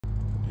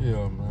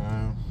Yeah,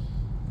 man.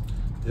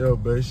 Yo,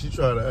 babe, she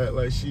tried to act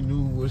like she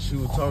knew what she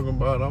was talking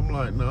about. I'm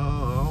like, nah,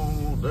 I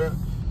don't want that.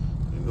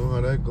 You know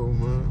how that go,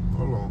 man.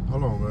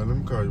 Hold on, man. Let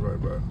me call you right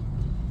back.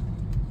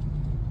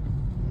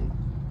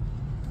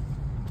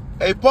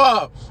 Hey,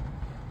 Pops.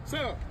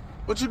 Son.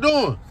 What you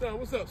doing? Son,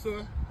 what's up,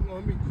 son? Hold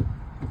on, me.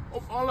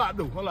 Oh, all I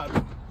do.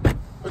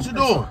 What you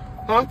doing?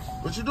 Huh?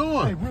 What you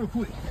doing? Hey, real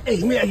quick. Hey,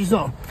 let me ask you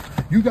something.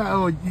 You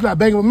got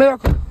Bank of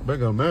America?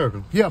 Bank of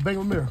America? Yeah, Bank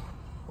of America.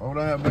 Why would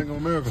I have Bank of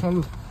America? Son,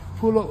 look.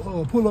 Pull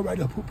up right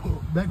there.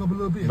 Pull back up a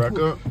little bit. Back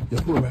up?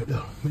 Yeah, pull it right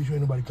there. Make sure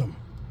ain't nobody coming.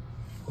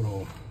 Hold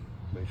on.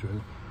 Make sure.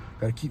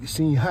 Gotta keep the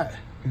scene hot.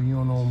 You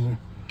don't know.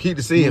 Keep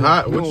the scene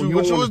hot? What you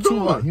was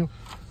doing?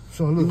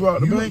 So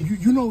look,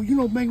 you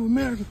know Bank of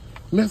America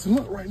messing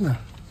up right now.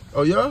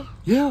 Oh yeah?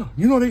 Yeah.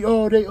 You know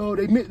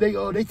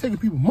they taking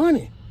people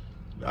money.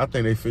 I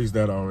think they fixed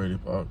that already,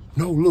 Pop.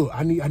 No, look,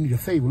 I need a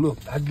favor. Look,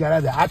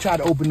 I tried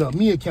to open up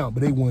me account,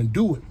 but they wouldn't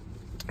do it.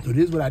 So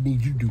this is what I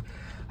need you to do.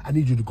 I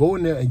need you to go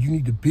in there and you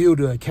need to build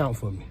an account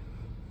for me.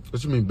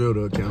 What you mean build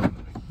an account?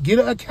 Get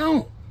an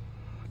account.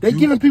 They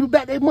giving people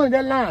back their money.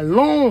 That line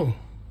long.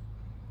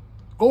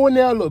 Go in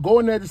there, look. Go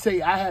in there to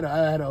say I had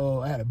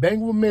a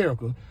Bank of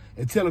America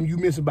and tell them you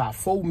missing about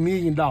 $4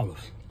 million.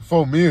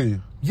 $4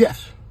 million?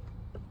 Yes.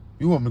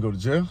 You want me to go to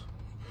jail?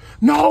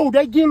 No,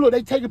 they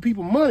taking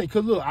people money.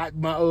 Cause look,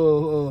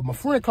 my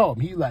friend called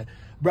me. He like,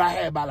 bro, I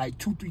had about like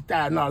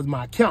 $2,000-3,000 in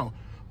my account.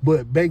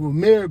 But Bank of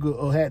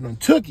America had done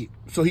took it.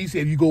 So he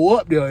said, if you go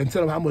up there and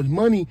tell them how much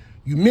money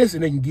you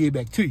missing, they can give it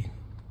back to you.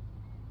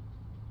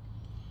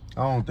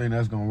 I don't think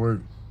that's going to work.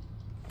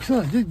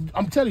 Son,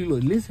 I'm telling you,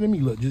 look, listen to me,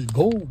 look, just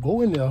go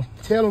in there,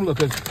 tell them, look,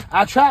 cause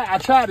I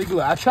tried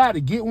to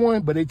get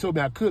one, but they told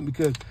me I couldn't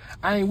because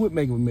I ain't with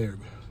Bank of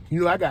America.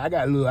 You know, I got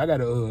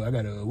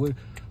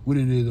what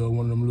it is,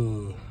 one of them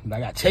little, I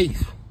got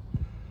Chase.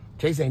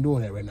 Chase ain't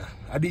doing that right now.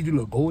 I need you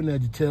to go in there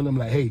to tell them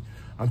like, hey,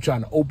 I'm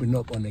trying to open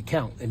up an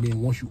account. And then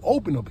once you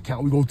open up an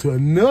account, we go to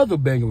another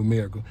Bank of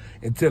America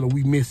and tell them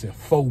we missing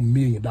 $4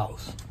 million. All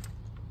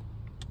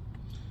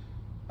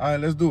right,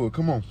 let's do it.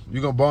 Come on.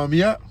 You gonna bomb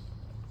me out?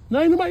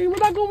 No,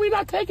 we're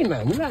not taking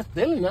nothing. We're not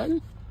stealing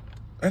nothing.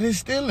 That is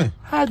stealing.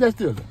 How's that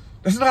stealing?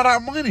 That's not our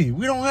money.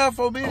 We don't have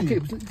 $4 million. Okay,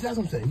 but that's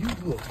what I'm saying. You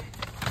look.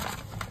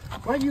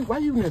 Why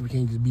you never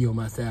can't just be on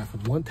my side for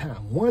one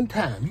time? One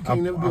time. You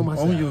can't never be on my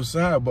side. I'm on your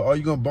side, but are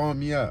you gonna bomb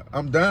me out?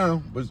 I'm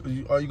down, but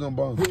are you gonna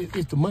bomb me?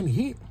 It's the money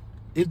here.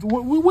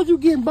 What you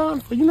getting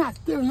bombed for? You're not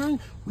stealing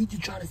nothing. We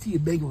just try to see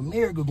if Bank of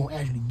America gonna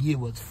actually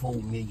give us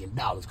 $4 million.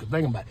 Because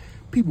think about it,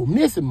 people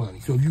missing money.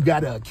 So if you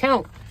got an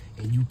account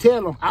and you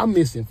tell them I'm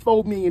missing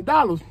 $4 million,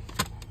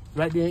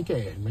 right there in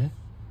cash, man.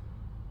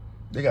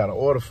 They got to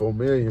order $4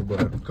 million,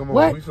 but come on,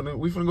 what?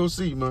 we finna go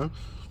see, man.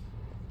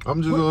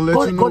 I'm just gonna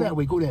let you know. Go that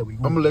way.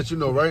 I'm gonna let you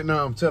know right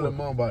now. I'm telling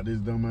Mom about this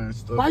dumbass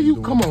stuff. Why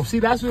you come on? See,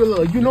 that's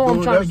real. You know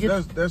I'm trying to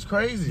get. That's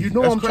crazy. You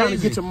know I'm trying to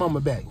get your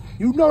mama back.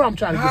 You know I'm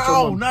trying to get your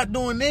mama. No, not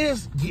doing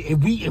this. If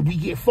we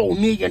get $4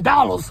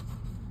 million,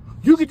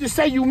 you could just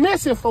say you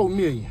missing $4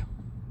 million,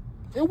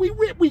 and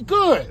we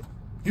good.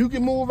 You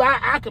can move out.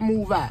 I can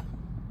move out.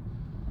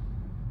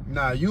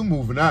 Nah, you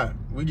moving out.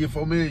 We get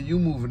 $4 million. You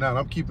moving out.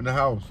 I'm keeping the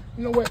house.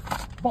 You know what?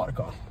 Park the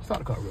car. Start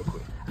the car real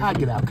quick. I'll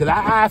get out because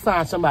I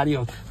find somebody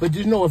else. But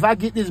just know if I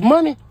get this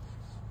money,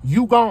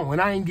 you gone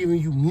and I ain't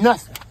giving you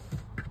nothing.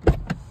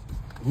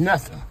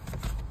 Nothing.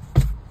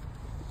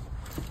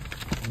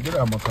 Get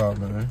out of my car,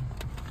 man.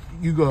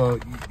 You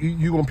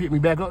gonna pick me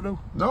back up though?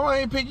 No, I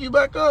ain't picking you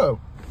back up.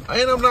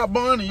 I'm not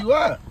bonding you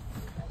out.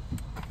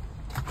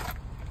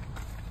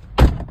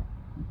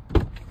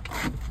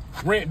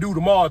 Rent due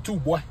tomorrow too,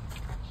 boy.